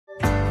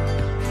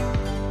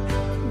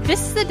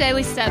This is the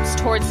Daily Steps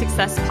Towards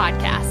Success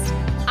podcast.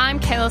 I'm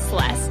Kayla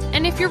Celeste,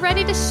 and if you're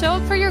ready to show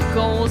up for your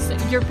goals,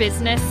 your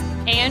business,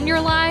 and your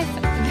life,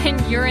 then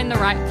you're in the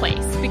right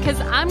place because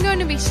I'm going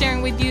to be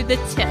sharing with you the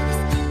tips,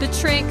 the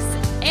tricks,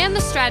 and the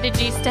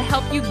strategies to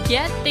help you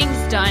get things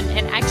done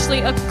and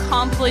actually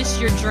accomplish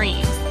your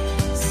dreams.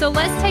 So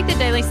let's take the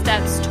daily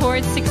steps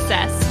towards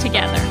success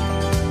together.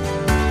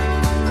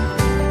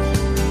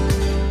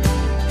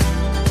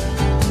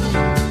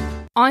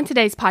 On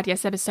today's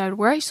podcast episode,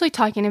 we're actually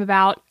talking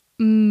about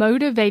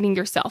motivating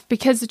yourself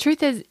because the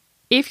truth is,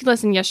 if you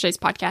listen to yesterday's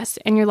podcast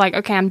and you're like,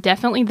 okay, I'm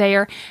definitely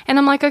there, and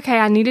I'm like, okay,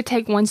 I need to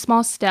take one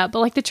small step, but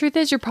like the truth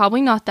is you're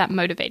probably not that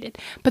motivated.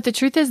 But the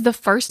truth is the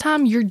first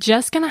time you're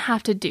just going to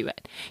have to do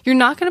it. You're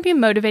not going to be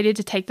motivated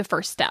to take the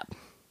first step.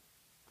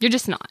 You're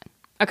just not,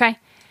 okay?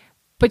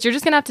 But you're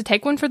just going to have to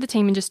take one for the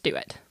team and just do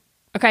it.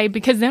 Okay,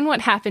 because then what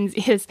happens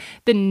is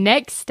the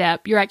next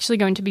step, you're actually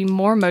going to be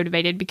more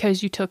motivated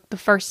because you took the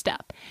first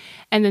step.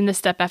 And then the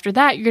step after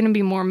that, you're going to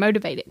be more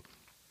motivated.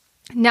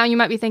 Now you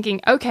might be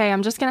thinking, okay,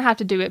 I'm just going to have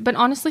to do it. But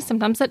honestly,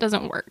 sometimes that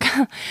doesn't work.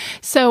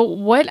 So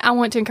what I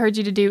want to encourage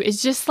you to do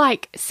is just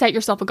like set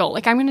yourself a goal.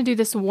 Like I'm going to do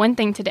this one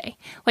thing today.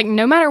 Like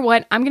no matter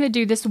what, I'm going to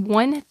do this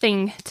one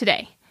thing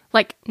today.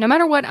 Like no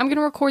matter what, I'm going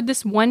to record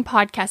this one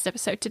podcast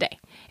episode today.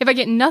 If I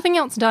get nothing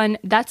else done,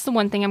 that's the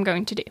one thing I'm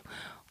going to do.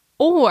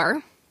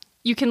 Or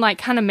you can like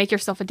kind of make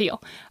yourself a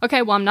deal.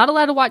 Okay, well, I'm not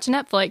allowed to watch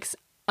Netflix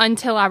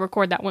until I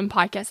record that one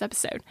podcast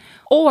episode.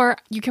 Or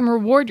you can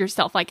reward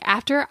yourself. Like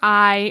after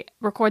I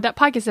record that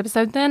podcast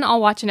episode, then I'll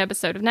watch an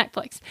episode of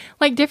Netflix.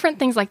 Like different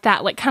things like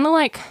that. Like kind of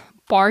like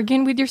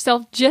bargain with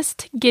yourself just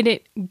to get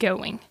it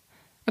going.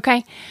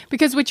 Okay?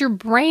 Because what your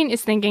brain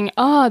is thinking,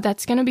 oh,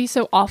 that's going to be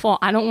so awful.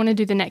 I don't want to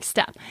do the next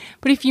step.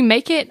 But if you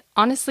make it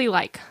honestly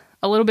like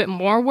a little bit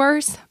more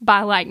worse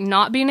by like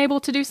not being able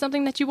to do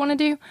something that you want to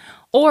do,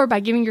 or by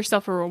giving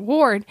yourself a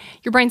reward,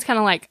 your brain's kind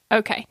of like,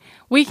 okay,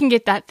 we can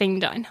get that thing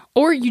done.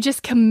 Or you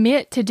just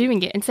commit to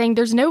doing it and saying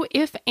there's no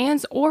ifs,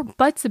 ands, or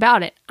buts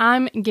about it.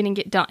 I'm getting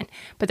it done.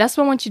 But that's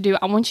what I want you to do.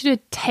 I want you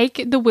to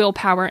take the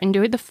willpower and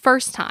do it the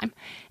first time.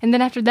 And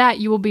then after that,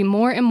 you will be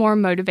more and more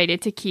motivated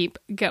to keep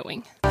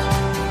going.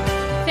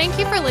 Thank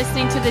you for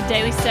listening to the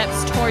Daily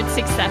Steps Towards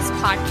Success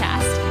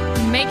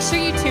podcast. Make sure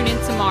you tune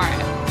in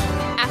tomorrow.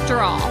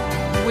 After all,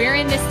 we're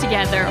in this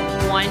together,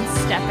 one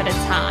step at a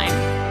time.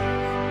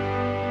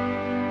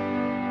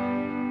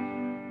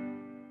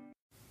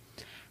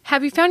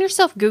 Have you found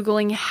yourself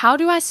Googling, how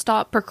do I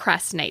stop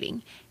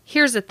procrastinating?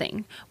 Here's the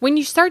thing. When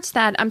you search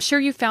that, I'm sure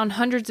you found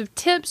hundreds of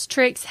tips,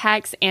 tricks,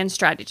 hacks, and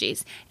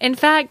strategies. In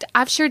fact,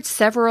 I've shared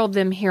several of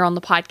them here on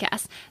the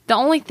podcast. The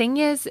only thing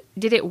is,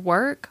 did it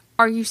work?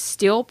 Are you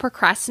still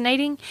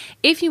procrastinating?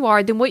 If you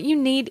are, then what you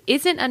need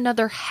isn't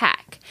another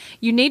hack.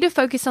 You need to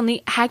focus on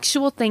the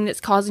actual thing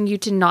that's causing you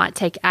to not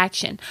take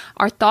action.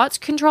 Our thoughts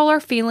control our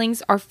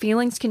feelings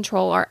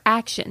control our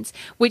actions,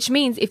 which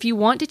means if you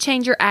want to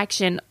change your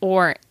action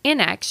or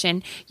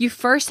inaction, you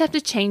first have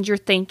to change your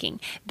thinking.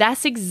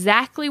 That's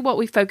exactly what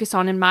we focus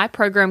on in my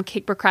program,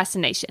 Kick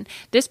Procrastination.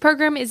 This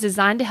program is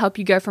designed to help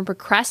you go from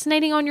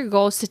procrastinating on your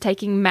goals to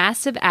taking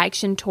massive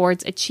action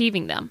towards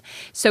achieving them.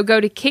 So go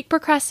to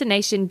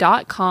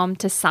kickprocrastination.com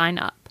to sign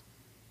up.